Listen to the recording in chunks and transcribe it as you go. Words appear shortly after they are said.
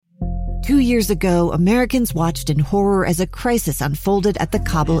2 years ago, Americans watched in horror as a crisis unfolded at the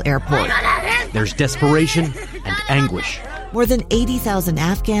Kabul airport. There's desperation and anguish. More than 80,000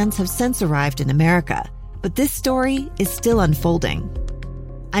 Afghans have since arrived in America, but this story is still unfolding.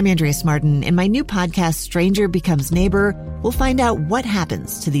 I'm Andrea Martin. In my new podcast, Stranger Becomes Neighbor, we'll find out what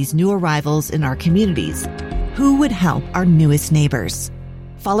happens to these new arrivals in our communities. Who would help our newest neighbors?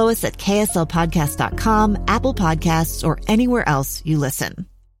 Follow us at kslpodcast.com, Apple Podcasts, or anywhere else you listen.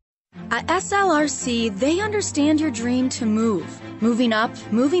 At SLRC, they understand your dream to move. Moving up,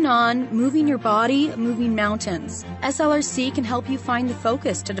 moving on, moving your body, moving mountains. SLRC can help you find the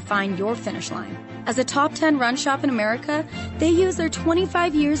focus to define your finish line. As a top 10 run shop in America, they use their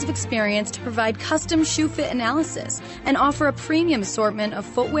 25 years of experience to provide custom shoe fit analysis and offer a premium assortment of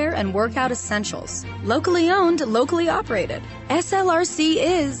footwear and workout essentials. Locally owned, locally operated. SLRC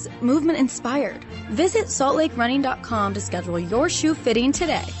is movement inspired. Visit saltlakerunning.com to schedule your shoe fitting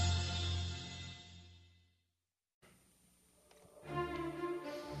today.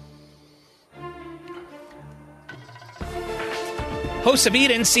 Hosts of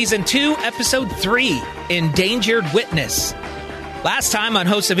Eden, Season 2, Episode 3, Endangered Witness. Last time on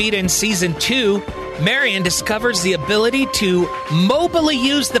Hosts of Eden, Season 2, Marion discovers the ability to mobily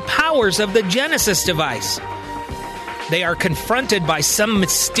use the powers of the Genesis device. They are confronted by some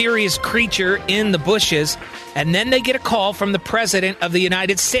mysterious creature in the bushes, and then they get a call from the President of the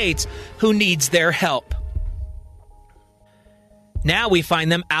United States who needs their help. Now we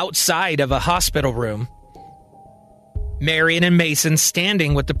find them outside of a hospital room. Marion and Mason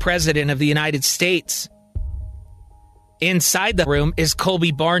standing with the President of the United States. Inside the room is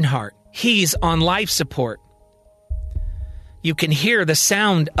Colby Barnhart. He's on life support. You can hear the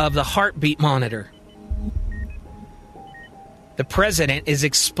sound of the heartbeat monitor. The President is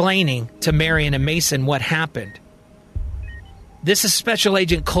explaining to Marion and Mason what happened. This is Special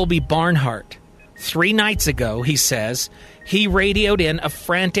Agent Colby Barnhart. 3 nights ago, he says, he radioed in a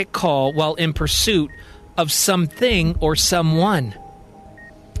frantic call while in pursuit of something or someone.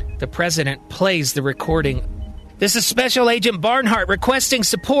 The President plays the recording. This is Special Agent Barnhart requesting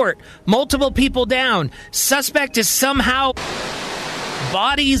support. Multiple people down. Suspect is somehow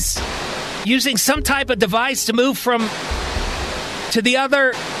bodies using some type of device to move from to the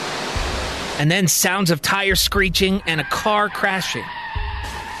other. And then sounds of tires screeching and a car crashing.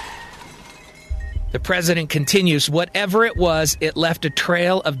 The President continues, whatever it was, it left a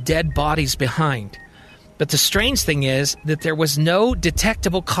trail of dead bodies behind. But the strange thing is that there was no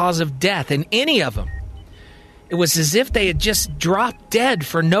detectable cause of death in any of them. It was as if they had just dropped dead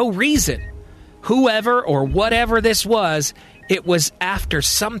for no reason. Whoever or whatever this was, it was after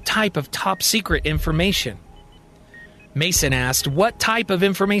some type of top secret information. Mason asked, what type of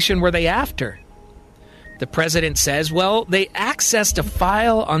information were they after? The President says, well, they accessed a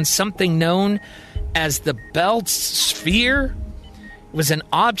file on something known as the Belt Sphere. It was an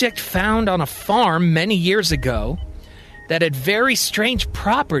object found on a farm many years ago that had very strange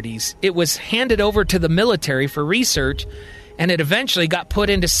properties. It was handed over to the military for research, and it eventually got put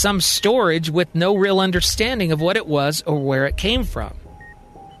into some storage with no real understanding of what it was or where it came from.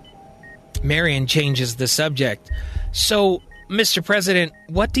 Marion changes the subject. So, Mr. President,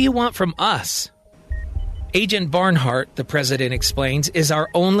 what do you want from us? Agent Barnhart, the President explains, is our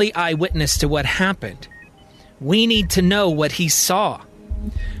only eyewitness to what happened. We need to know what he saw.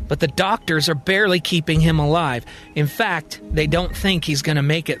 But the doctors are barely keeping him alive. In fact, they don't think he's going to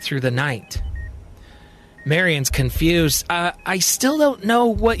make it through the night. Marion's confused. I still don't know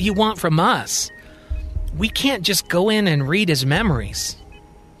what you want from us. We can't just go in and read his memories.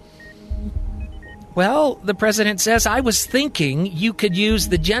 Well, the President says, I was thinking you could use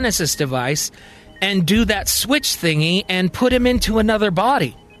the Genesis device and do that switch thingy and put him into another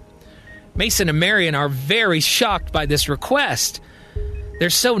body. Mason and Marion are very shocked by this request. They're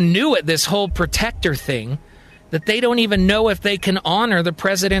so new at this whole protector thing that they don't even know if they can honor the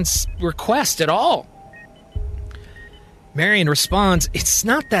President's request at all. Marion responds, it's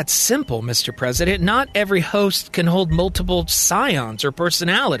not that simple, Mr. President. Not every host can hold multiple scions or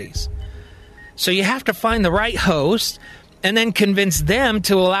personalities. So you have to find the right host and then convince them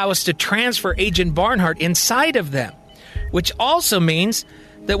to allow us to transfer Agent Barnhart inside of them, which also means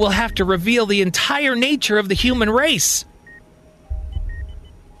that we'll have to reveal the entire nature of the human race.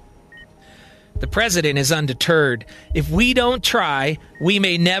 The President is undeterred. If we don't try, we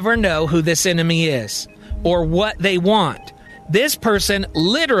may never know who this enemy is or what they want. This person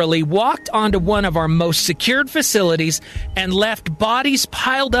literally walked onto one of our most secured facilities and left bodies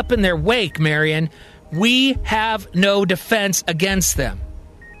piled up in their wake, Marion. We have no defense against them.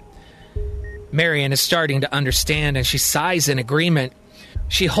 Marion is starting to understand, and she sighs in agreement.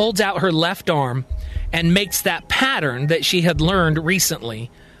 She holds out her left arm and makes that pattern that she had learned recently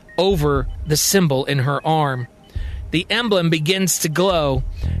over the symbol in her arm. The emblem begins to glow,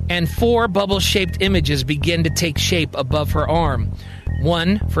 and 4 bubble-shaped images begin to take shape above her arm.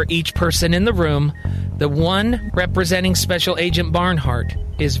 One for each person in the room. The one representing Special Agent Barnhart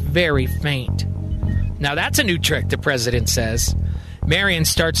is very faint. Now that's a new trick, the president says. Marion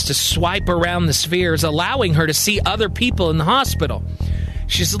starts to swipe around the spheres, allowing her to see other people in the hospital.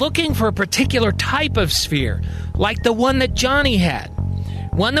 She's looking for a particular type of sphere, like the one that Johnny had.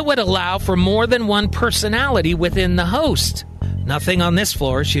 One that would allow for more than one personality within the host. Nothing on this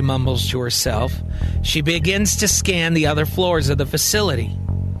floor, she mumbles to herself. She begins to scan the other floors of the facility.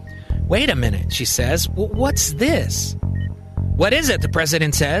 Wait a minute, she says. What's this? What is it? The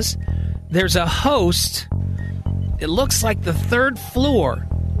president says. There's a host. It looks like the 3rd floor,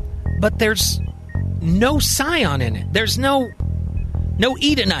 but there's no scion in it. There's no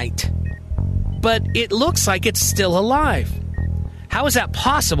Edenite. But it looks like it's still alive. How is that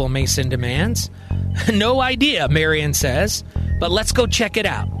possible, Mason demands. No idea, Marion says, but let's go check it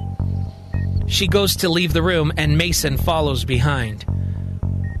out. She goes to leave the room, and Mason follows behind.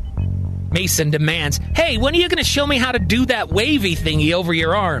 Mason demands, hey, when are you going to show me how to do that wavy thingy over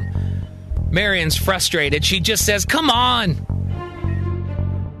your arm? Marion's frustrated. She just says, come on.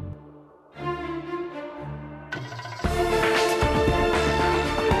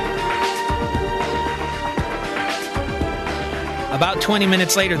 About 20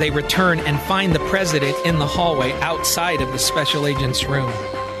 minutes later, they return and find the president in the hallway outside of the special agent's room.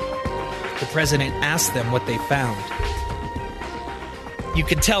 The president asks them what they found. You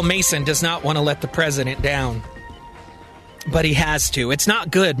can tell Mason does not want to let the president down, but he has to. It's not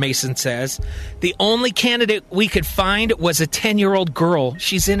good, Mason says. The only candidate we could find was a 10-year-old girl.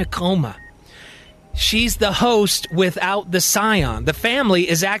 She's in a coma. She's the host without the scion. The family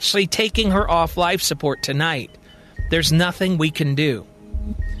is actually taking her off life support tonight. There's nothing we can do.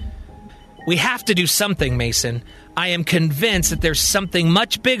 We have to do something, Mason. I am convinced that there's something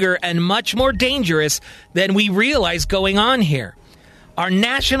much bigger and much more dangerous than we realize going on here. Our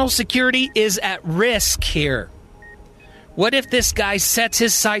national security is at risk here. What if this guy sets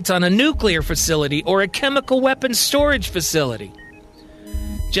his sights on a nuclear facility or a chemical weapons storage facility?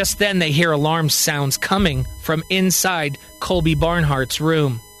 Just then they hear alarm sounds coming from inside Colby Barnhart's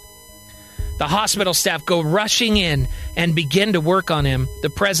room. The hospital staff go rushing in and begin to work on him. The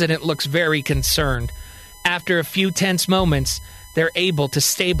president looks very concerned. After a few tense moments, they're able to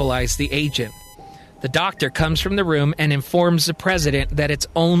stabilize the agent. The doctor comes from the room and informs the president that it's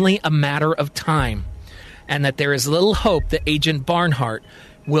only a matter of time and that there is little hope that Agent Barnhart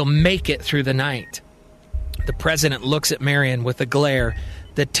will make it through the night. The president looks at Marion with a glare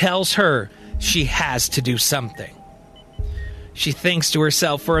that tells her she has to do something. She thinks to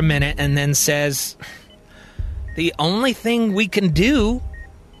herself for a minute and then says, the only thing we can do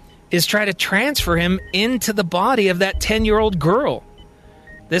is try to transfer him into the body of that 10-year-old girl.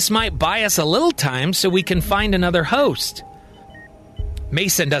 This might buy us a little time so we can find another host.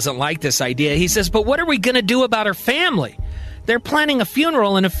 Mason doesn't like this idea. He says, but what are we going to do about her family? They're planning a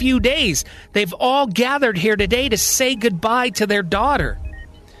funeral in a few days. They've all gathered here today to say goodbye to their daughter.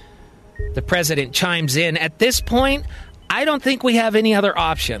 The president chimes in. At this point, I don't think we have any other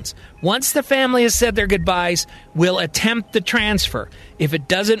options. Once the family has said their goodbyes, we'll attempt the transfer. If it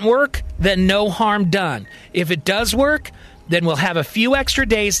doesn't work, then no harm done. If it does work, then we'll have a few extra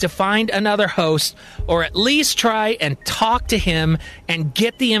days to find another host, or at least try and talk to him and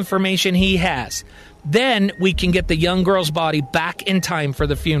get the information he has. Then we can get the young girl's body back in time for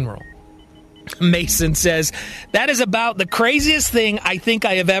the funeral. Mason says, that is about the craziest thing I think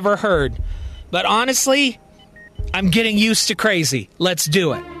I have ever heard. But honestly, I'm getting used to crazy. Let's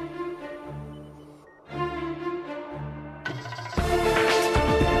do it.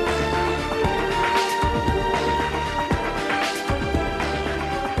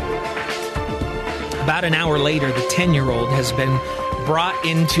 About an hour later, the 10-year-old has been brought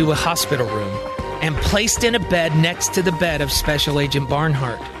into a hospital room and placed in a bed next to the bed of Special Agent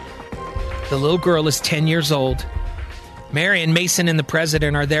Barnhart. The little girl is 10 years old. Marion, Mason, and the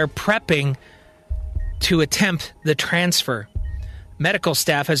president are there prepping to attempt the transfer. Medical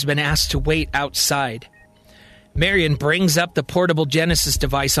staff has been asked to wait outside. Marion brings up the portable Genesis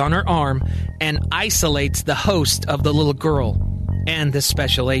device on her arm and isolates the host of the little girl and the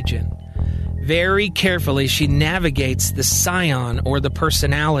special agent. Very carefully, she navigates the scion, or the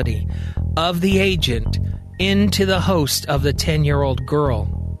personality, of the agent into the host of the 10-year-old girl.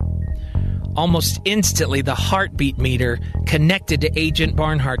 Almost instantly, the heartbeat meter connected to Agent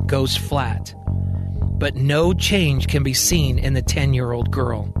Barnhart goes flat. but no change can be seen in the 10-year-old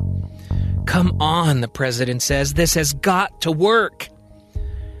girl. Come on, the president says. This has got to work.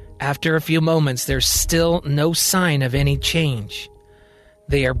 After a few moments, there's still no sign of any change.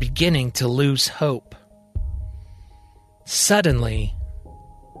 They are beginning to lose hope. Suddenly,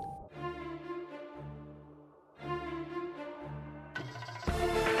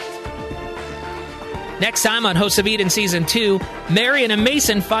 next time on Hosts of Eden Season 2, Marion and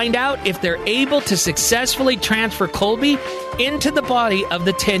Mason find out if they're able to successfully transfer Colby into the body of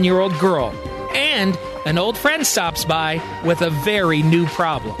the 10-year-old girl. And an old friend stops by with a very new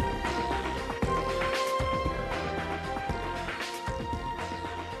problem.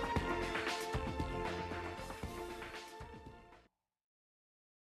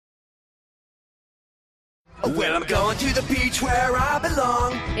 Well, I'm going to the beach where I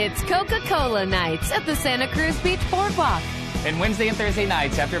belong. It's Coca-Cola nights at the Santa Cruz Beach Boardwalk. And Wednesday and Thursday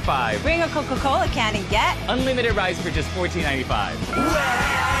nights after 5. Bring a Coca-Cola can and get unlimited rides for just $14.95.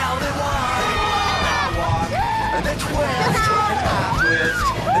 Well, they walk, and they twist, and I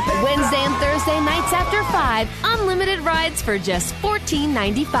twist. Wednesday and Thursday nights after 5. Unlimited rides for just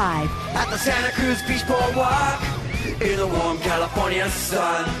 $14.95. At the Santa Cruz Beach Boardwalk, in the warm California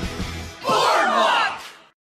sun.